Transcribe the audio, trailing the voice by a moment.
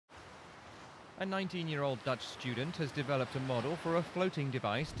A 19-year-old Dutch student has developed a model for a floating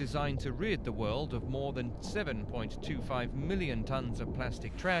device designed to rid the world of more than 7.25 million tons of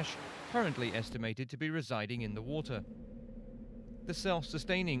plastic trash, currently estimated to be residing in the water. The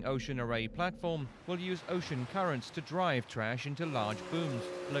self-sustaining ocean array platform will use ocean currents to drive trash into large booms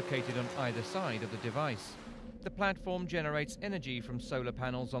located on either side of the device. The platform generates energy from solar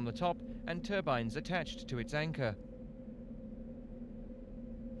panels on the top and turbines attached to its anchor.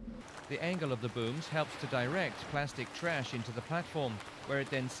 The angle of the booms helps to direct plastic trash into the platform, where it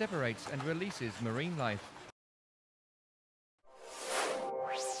then separates and releases marine life.